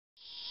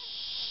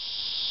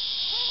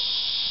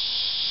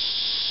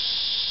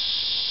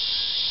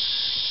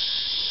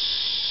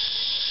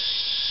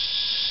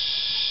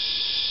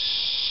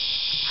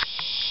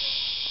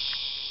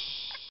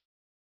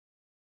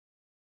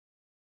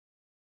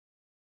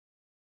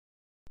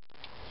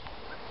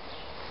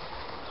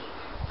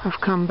I've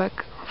come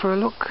back for a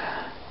look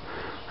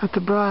at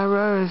the briar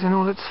rose in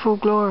all its full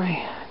glory.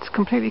 It's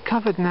completely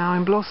covered now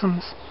in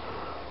blossoms.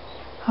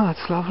 Oh,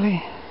 that's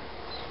lovely.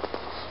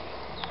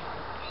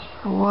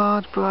 A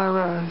wild briar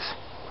rose.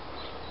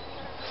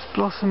 There's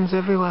blossoms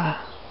everywhere.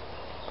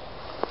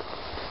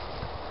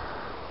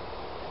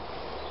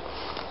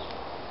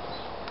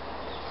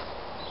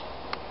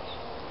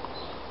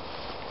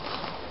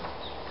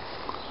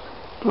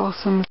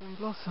 Blossoms and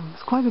blossoms.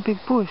 Quite a big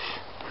bush.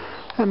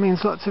 That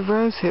means lots of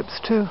rose hips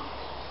too.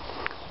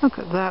 Look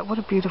at that, what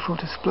a beautiful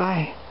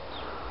display.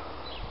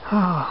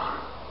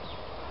 Oh,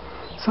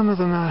 some of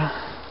them are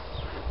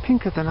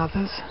pinker than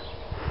others.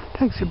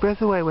 Takes your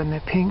breath away when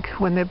they're pink.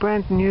 When they're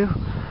brand new,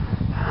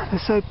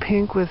 they're so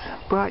pink with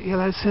bright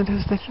yellow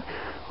centres they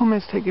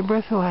almost take your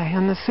breath away.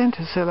 And the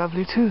centre's so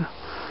lovely too.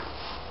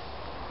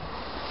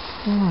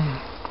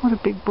 What a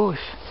big bush.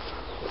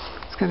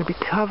 It's going to be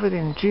covered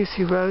in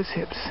juicy rose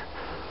hips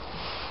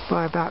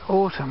by about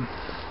autumn.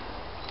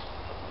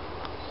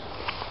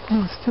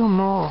 Oh, still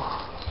more.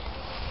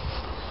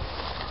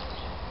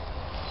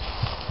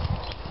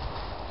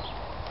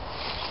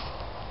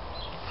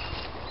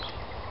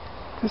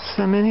 There's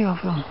so many of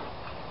them.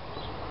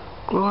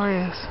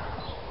 Glorious.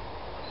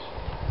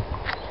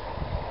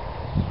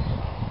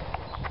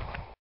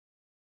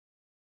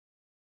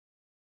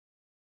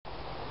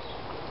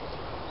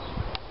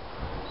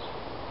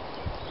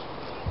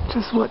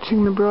 Just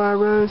watching the briar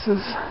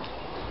roses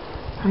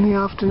and the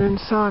afternoon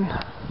sun.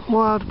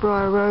 Wild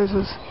briar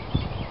roses.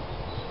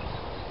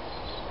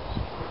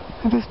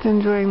 I'm just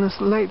enjoying this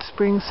late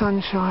spring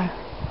sunshine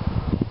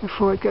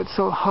before it gets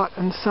all hot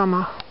and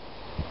summer.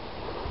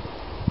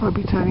 I'll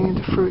be turning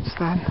into fruits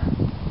then.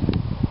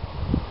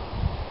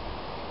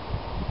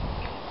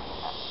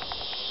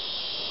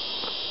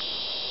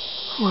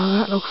 Well,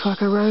 that looks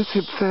like a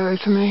rosehip fairy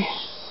to me.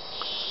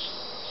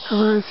 A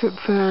rosehip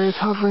fairy is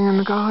hovering in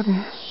the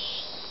garden.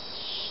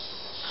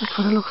 That's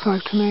what it looks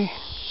like to me.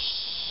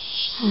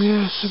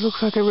 Yes, it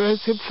looks like a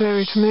rosehip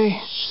fairy to me.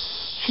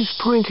 She's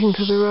pointing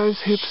to the rose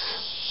hips.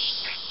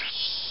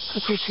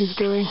 That's what she's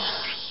doing.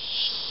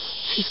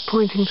 She's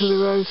pointing to the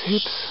rose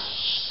hips.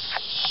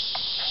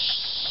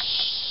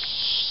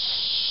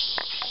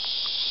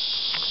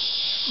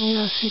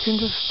 Yes,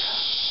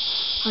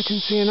 I can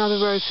see another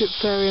rosehip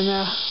fairy in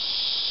there.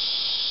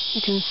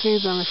 You can see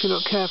them if you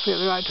look carefully at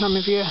the right time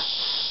of year.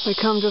 They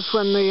come just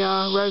when the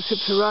rose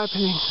hips are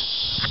ripening.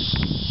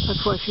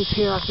 That's why she's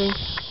here, I think.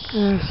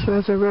 Yes,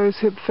 there's a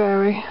rosehip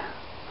fairy.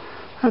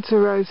 That's a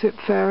rosehip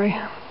fairy.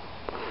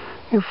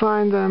 You'll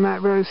find them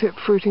at rosehip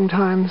fruiting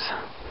times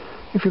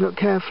if you look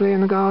carefully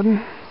in the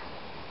garden.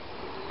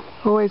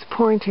 Always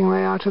pointing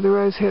they are to the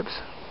rose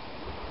hips.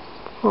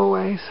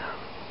 Always.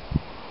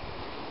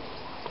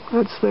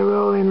 That's their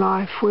role in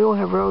life. We all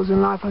have roles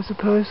in life, I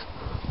suppose.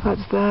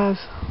 That's theirs.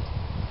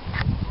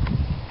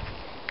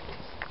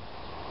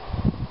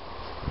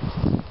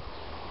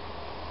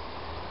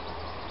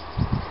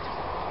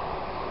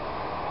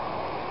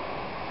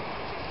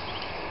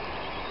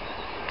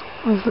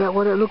 Is that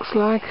what it looks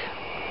like?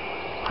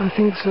 I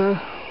think so.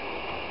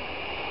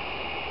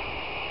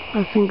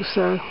 I think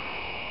so.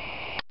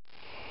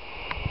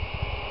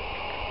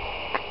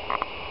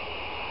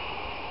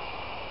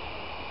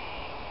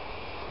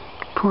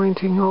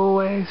 Pointing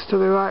always to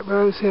the right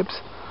rose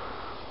hips,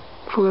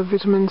 full of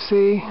vitamin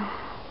C.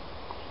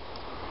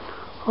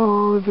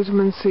 All the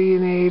vitamin C you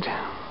need.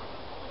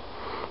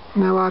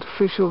 No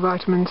artificial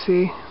vitamin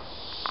C.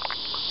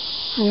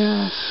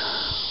 Yes,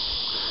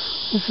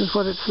 this is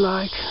what it's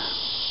like.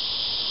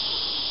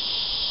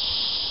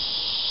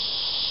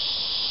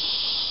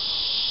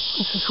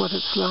 This is what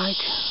it's like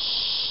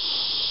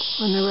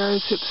when the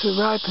rose hips are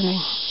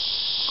ripening.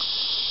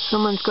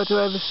 Someone's got to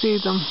oversee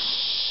them.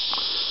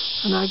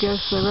 And I guess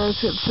the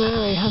rosehip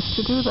fairy has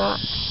to do that.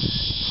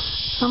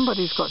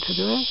 Somebody's got to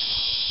do it,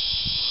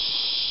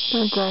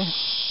 don't they?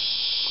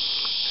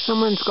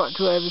 Someone's got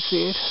to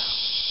oversee it.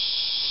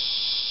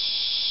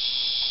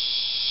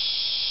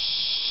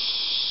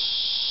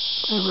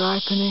 They're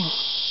ripening.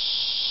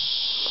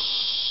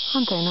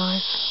 Aren't they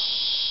nice?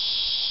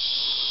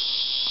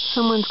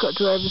 Someone's got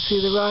to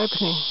oversee the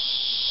ripening.